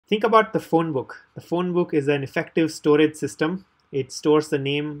Think about the phone book. The phone book is an effective storage system. It stores the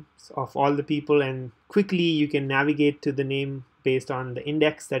names of all the people, and quickly you can navigate to the name based on the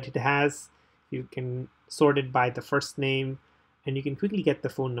index that it has. You can sort it by the first name, and you can quickly get the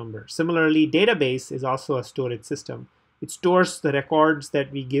phone number. Similarly, database is also a storage system. It stores the records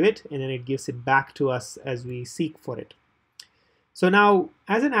that we give it, and then it gives it back to us as we seek for it. So now,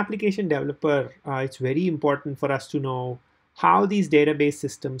 as an application developer, it's very important for us to know how these database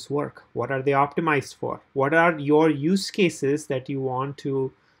systems work. What are they optimized for? What are your use cases that you want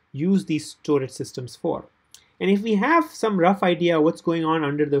to use these storage systems for? And if we have some rough idea what's going on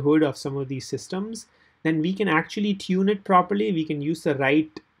under the hood of some of these systems, then we can actually tune it properly. We can use the right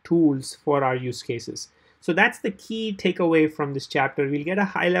tools for our use cases. So that's the key takeaway from this chapter. We'll get a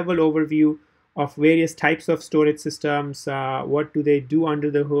high-level overview of various types of storage systems, what do they do under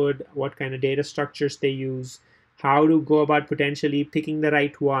the hood, what kind of data structures they use, how to go about potentially picking the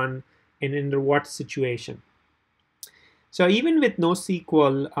right one, and in what situation. So even with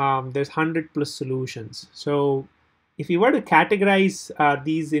NoSQL, there's 100+ solutions. So if you were to categorize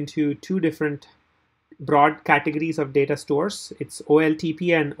these into two different broad categories of data stores, it's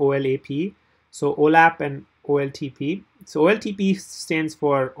OLTP and OLAP. So OLAP and OLTP. So OLTP stands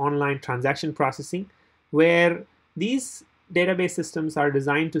for online transaction processing, where these database systems are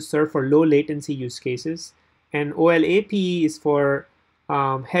designed to serve for low latency use cases. And OLAP is for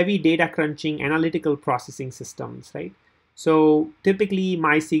heavy data crunching analytical processing systems, right? So typically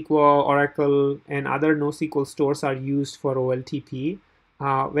MySQL, Oracle, and other NoSQL stores are used for OLTP,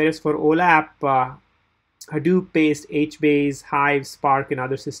 whereas for OLAP, Hadoop-based HBase, Hive, Spark, and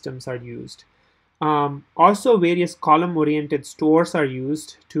other systems are used. Also, various column-oriented stores are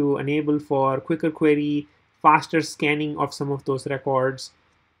used to enable for quicker query, faster scanning of some of those records,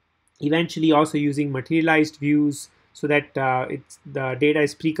 eventually also using materialized views so that the data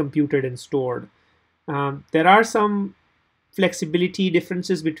is pre-computed and stored. There are some flexibility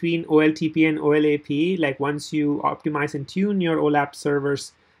differences between OLTP and OLAP, like once you optimize and tune your OLAP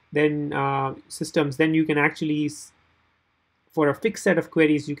servers, then systems, then you can actually, for a fixed set of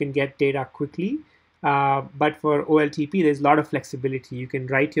queries, you can get data quickly. But for OLTP, there's a lot of flexibility. You can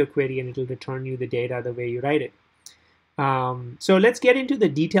write your query and it'll return you the data the way you write it. So let's get into the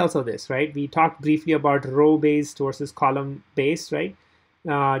details of this, right? We talked briefly about row-based versus column-based, right?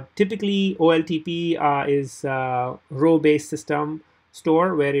 Typically, OLTP is a row-based system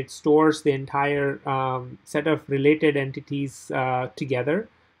store where it stores the entire set of related entities together.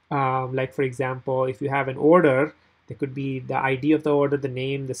 Like, for example, if you have an order, there could be the ID of the order, the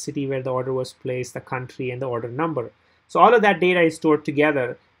name, the city where the order was placed, the country, and the order number. So all of that data is stored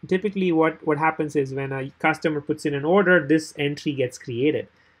together. Typically, what happens is when a customer puts in an order, this entry gets created.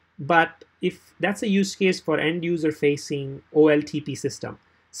 But if that's a use case for end user facing OLTP system,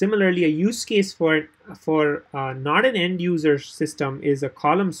 similarly, a use case for not an end user system is a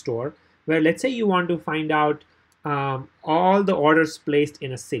column store, where let's say you want to find out all the orders placed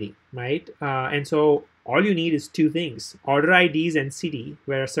in a city, right? And so all you need is two things: order IDs and city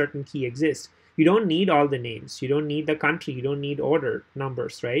where a certain key exists. You don't need all the names. You don't need the country. You don't need order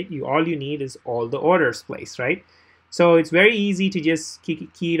numbers, right? All you need is all the orders placed, right? So it's very easy to just key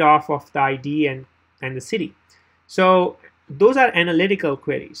it off of the ID and the city. So those are analytical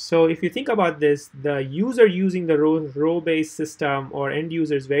queries. So if you think about this, the user using the row-based system or end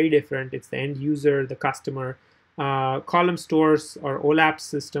user is very different. It's the end user, the customer. Column stores or OLAP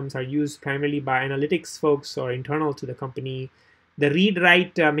systems are used primarily by analytics folks or internal to the company. The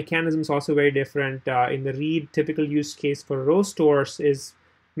read-write mechanism is also very different. In the read, typical use case for row stores is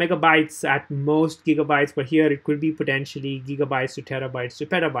megabytes at most gigabytes, but here it could be potentially gigabytes to terabytes to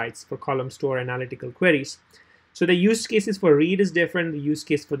petabytes for column store analytical queries. So the use cases for read is different. The use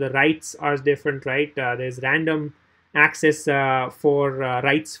case for the writes are different, right? There's random access for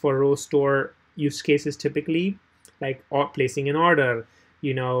writes for row store use cases typically, like placing an order,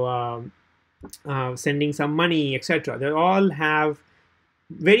 sending some money, etc. They all have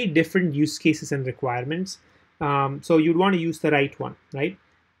very different use cases and requirements. So you'd want to use the right one, right?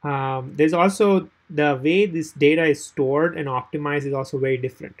 There's also the way this data is stored and optimized is also very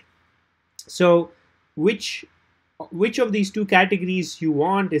different. So which of these two categories you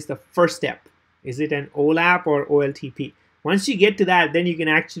want is the first step. Is it an OLAP or OLTP? Once you get to that, then you can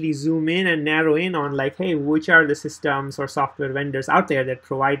actually zoom in and narrow in on like, hey, which are the systems or software vendors out there that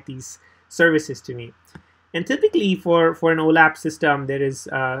provide these services to me? And typically for an OLAP system, there is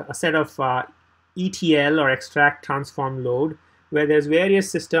a set of ETL or extract transform load, where there's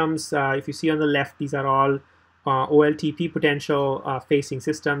various systems. If you see on the left, these are all OLTP potential facing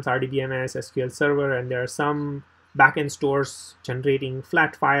systems, RDBMS, SQL Server, and there are some backend stores generating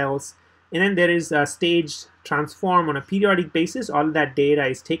flat files. And then there is a staged transform on a periodic basis. All that data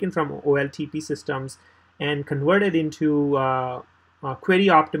is taken from OLTP systems and converted into a query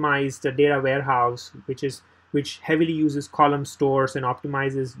optimized data warehouse, which heavily uses column stores and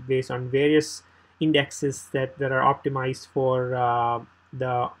optimizes based on various indexes that are optimized for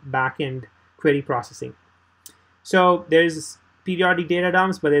the backend query processing. So there's periodic data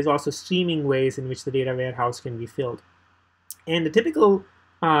dumps, but there's also streaming ways in which the data warehouse can be filled. And the typical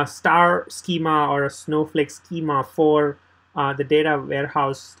star schema or a snowflake schema for the data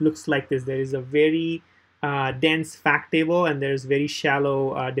warehouse looks like this. There is a very dense fact table, and there's very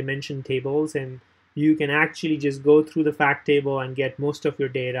shallow dimension tables, and you can actually just go through the fact table and get most of your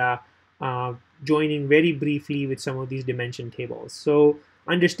data, joining very briefly with some of these dimension tables. So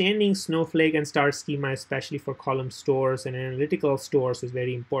understanding snowflake and star schema, especially for column stores and analytical stores, is a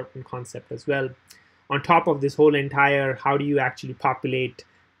very important concept as well. On top of this whole entire, how do you actually populate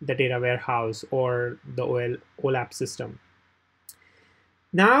the data warehouse or the OLAP system?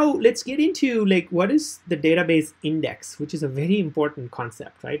 Now let's get into like what is the database index, which is a very important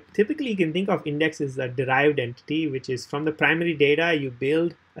concept, right? Typically you can think of index as a derived entity, which is from the primary data you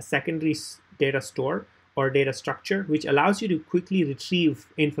build a secondary data store or data structure, which allows you to quickly retrieve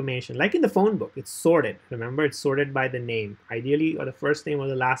information. Like in the phone book, it's sorted. Remember, it's sorted by the name, ideally, or the first name or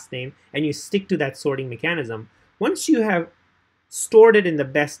the last name, and you stick to that sorting mechanism. Once you have stored it in the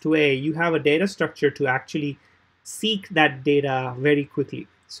best way, you have a data structure to actually seek that data very quickly.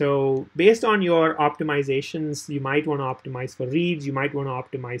 So based on your optimizations, you might want to optimize for reads, you might want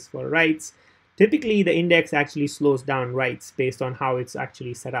to optimize for writes. Typically, the index actually slows down writes based on how it's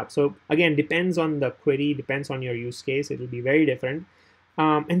actually set up. So again, depends on the query, depends on your use case. It will be very different.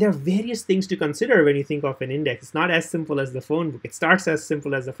 And there are various things to consider when you think of an index. It's not as simple as the phone book. It starts as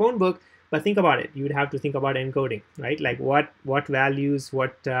simple as the phone book, but think about it. You would have to think about encoding, right? Like what values,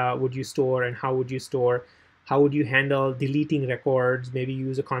 what would you store, and how would you store? How would you handle deleting records? Maybe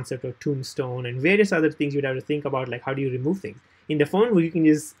use a concept of tombstone and various other things you'd have to think about, like how do you remove things? In the phone book, you can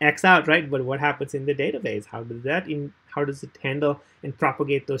just X out, right? But what happens in the database? How does it handle and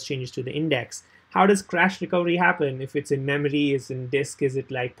propagate those changes to the index? How does crash recovery happen? If it's in memory, is in disk, is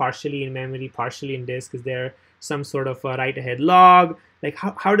it like partially in memory, partially in disk? Is there some sort of a write-ahead log? Like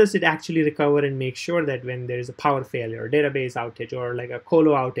how does it actually recover and make sure that when there is a power failure, or database outage, or like a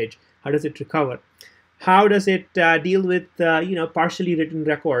colo outage, how does it recover? How does it deal with partially written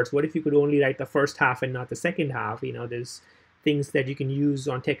records? What if you could only write the first half and not the second half? There's things that you can use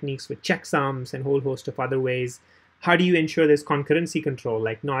on techniques with checksums and a whole host of other ways. How do you ensure there's concurrency control?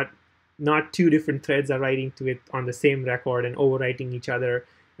 Like not two different threads are writing to it on the same record and overwriting each other.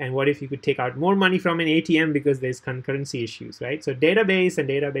 And what if you could take out more money from an ATM because there's concurrency issues, right? So database and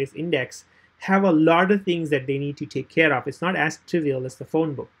database index have a lot of things that they need to take care of. It's not as trivial as the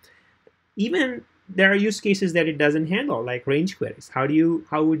phone book. Even there are use cases that it doesn't handle, like range queries. How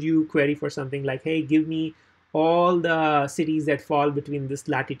would you query for something like, hey, give me all the cities that fall between this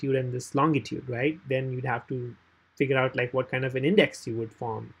latitude and this longitude, right? Then you'd have to figure out like what kind of an index you would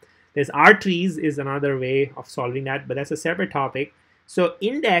form. There's trees is another way of solving that, but that's a separate topic. So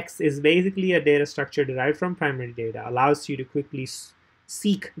index is basically a data structure derived from primary data, allows you to quickly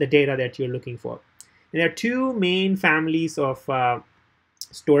seek the data that you're looking for. And there are two main families of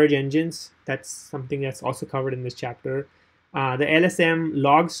storage engines. That's something that's also covered in this chapter. The LSM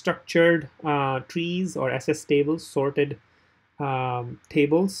log structured trees or SS tables, sorted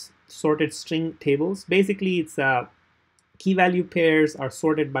tables, sorted string tables. Basically, it's key value pairs are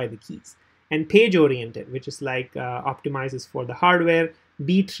sorted by the keys. And page oriented, which is like optimizes for the hardware.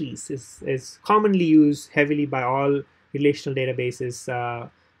 B trees is commonly used heavily by all relational databases,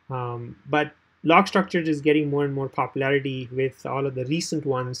 but log structured is getting more and more popularity with all of the recent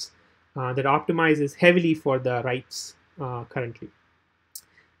ones that optimizes heavily for the writes currently.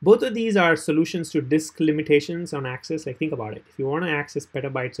 Both of these are solutions to disk limitations on access. Like think about it. If you want to access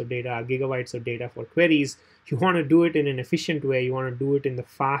petabytes of data, gigabytes of data for queries, you want to do it in an efficient way. You want to do it in the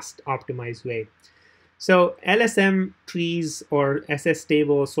fast, optimized way. So LSM trees or SS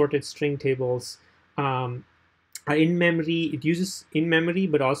tables, sorted string tables, are in memory. It uses in memory,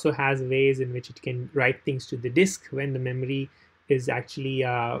 but also has ways in which it can write things to the disk when the memory is actually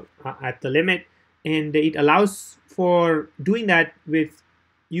at the limit. And it allows for doing that with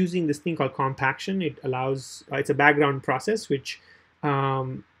using this thing called compaction. It allows, it's a background process which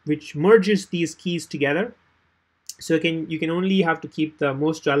merges these keys together. So you can only have to keep the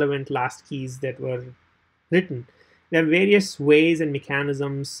most relevant last keys that were written. There are various ways and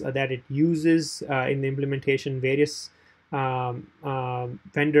mechanisms that it uses in the implementation, various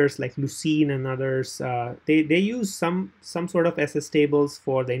vendors like Lucene and others, they use some sort of SS tables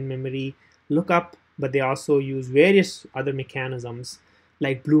for the in-memory lookup, but they also use various other mechanisms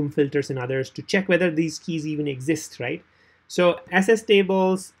like Bloom filters and others to check whether these keys even exist, right? So SS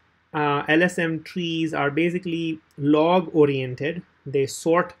tables, LSM trees are basically log oriented. They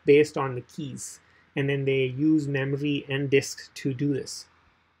sort based on the keys, and then they use memory and disk to do this.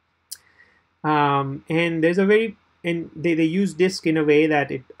 And there's a very, and they use disk in a way that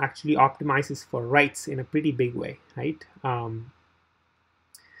it actually optimizes for writes in a pretty big way, right?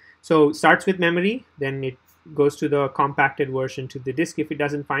 So it starts with memory, then it goes to the compacted version to the disk if it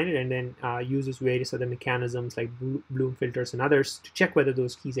doesn't find it, and then uses various other mechanisms like Bloom filters and others to check whether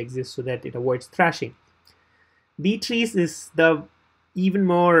those keys exist so that it avoids thrashing. B-trees is the even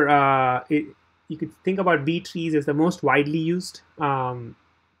more, you could think about B-trees as the most widely used. And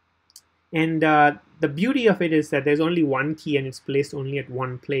the beauty of it is that there's only one key and it's placed only at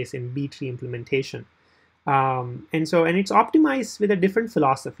one place in B-tree implementation. And it's optimized with a different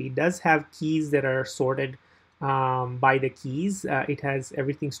philosophy. It does have keys that are sorted by the keys. It has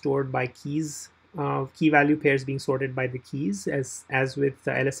everything stored by keys, key value pairs being sorted by the keys as with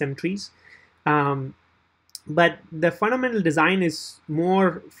the LSM trees. But the fundamental design is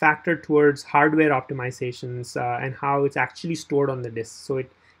more factored towards hardware optimizations and how it's actually stored on the disk. So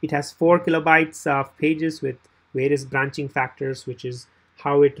it has 4 kilobytes of pages with various branching factors, which is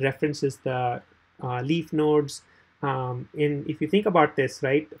how it references the leaf nodes. And if you think about this,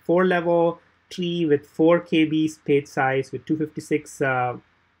 right, 4-level tree with 4 KB page size with 256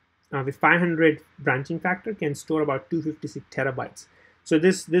 with 500 branching factor can store about 256 terabytes. So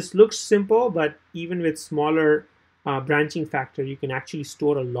this looks simple, but even with smaller branching factor, you can actually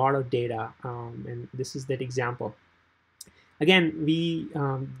store a lot of data. And this is that example. Again,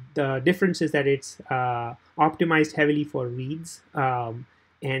 the difference is that it's optimized heavily for reads, and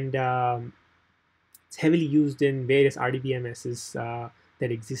it's heavily used in various RDBMSs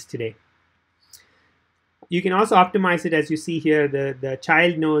that exist today. You can also optimize it, as you see here. The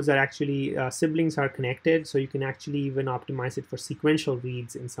child nodes are actually siblings are connected, so you can actually even optimize it for sequential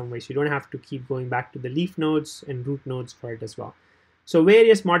reads in some ways. You don't have to keep going back to the leaf nodes and root nodes for it as well. So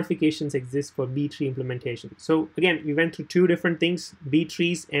various modifications exist for B-tree implementation. So again, we went through 2 different things,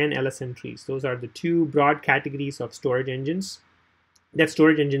 B-trees and LSM trees. Those are the 2 broad categories of storage engines that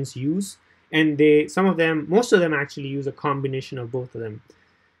storage engines use. And most of them actually use a combination of both of them.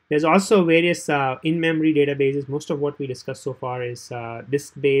 There's also various in-memory databases. Most of what we discussed so far is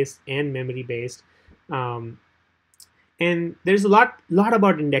disk-based and memory-based. And there's a lot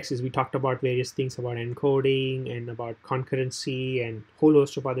about indexes. We talked about various things about encoding and about concurrency and a whole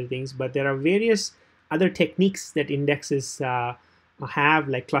host of other things. But there are various other techniques that indexes have,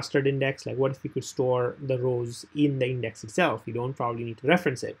 like clustered index. Like what if we could store the rows in the index itself? You don't probably need to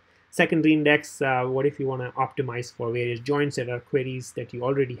reference it. Secondary index, what if you want to optimize for various joins that are queries that you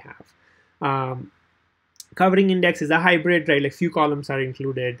already have? Covering index is a hybrid, right? Like few columns are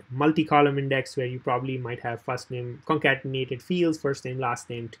included. Multi-column index, where you probably might have first name concatenated fields, first name, last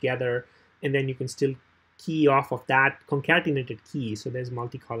name together, and then you can still key off of that concatenated key. So there's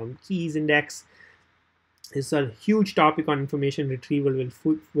multi-column keys index. It's a huge topic on information retrieval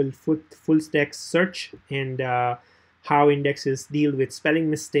will full text search and how indexes deal with spelling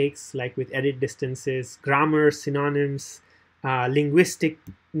mistakes, like with edit distances, grammar, synonyms, linguistic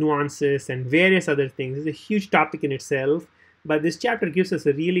nuances, and various other things. It's a huge topic in itself, but this chapter gives us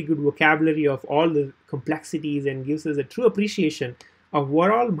a really good vocabulary of all the complexities and gives us a true appreciation of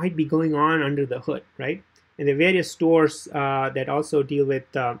what all might be going on under the hood, right? And the various stores that also deal with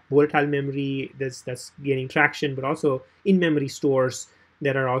volatile memory that's gaining traction, but also in-memory stores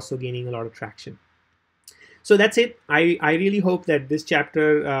that are also gaining a lot of traction. So that's it. I really hope that this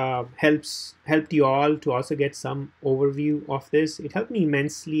chapter helped you all to also get some overview of this. It helped me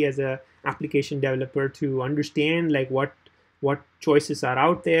immensely as a application developer to understand like what choices are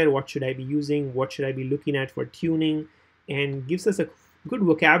out there, what should I be using, what should I be looking at for tuning, and gives us a good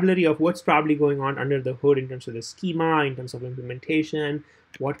vocabulary of what's probably going on under the hood in terms of the schema, in terms of implementation,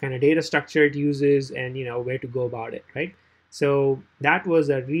 what kind of data structure it uses, and where to go about it, right? So that was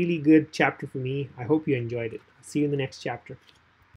a really good chapter for me. I hope you enjoyed it. See you in the next chapter.